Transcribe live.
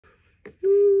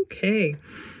Okay,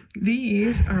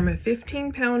 these are my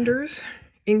 15-pounders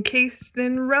encased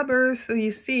in rubber, so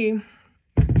you see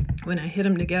when I hit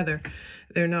them together,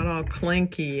 they're not all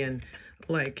clanky and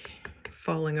like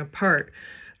falling apart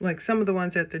like some of the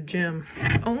ones at the gym.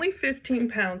 Only 15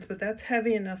 pounds, but that's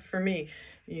heavy enough for me.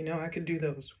 You know, I could do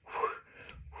those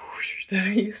that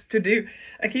I used to do.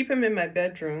 I keep them in my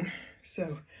bedroom,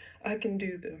 so I can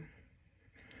do them.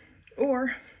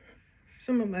 Or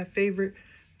some of my favorite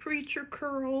preacher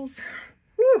curls.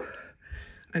 Whew.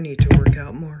 I need to work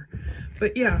out more.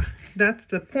 But yeah, that's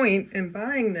the point in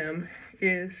buying them,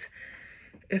 is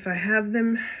if I have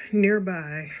them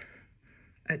nearby,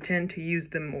 I tend to use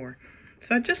them more.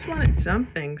 So I just wanted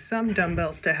some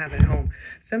dumbbells to have at home.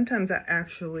 Sometimes I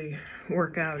actually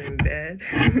work out in bed.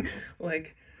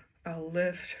 Like I'll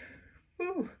lift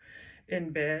in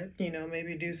bed, you know,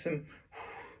 maybe do some.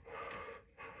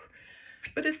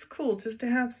 But it's cool just to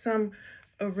have some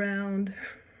around,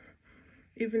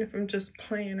 even if I'm just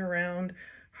playing around,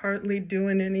 hardly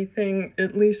doing anything.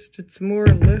 At least it's more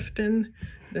lifting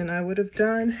than I would have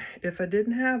done if I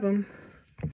didn't have them.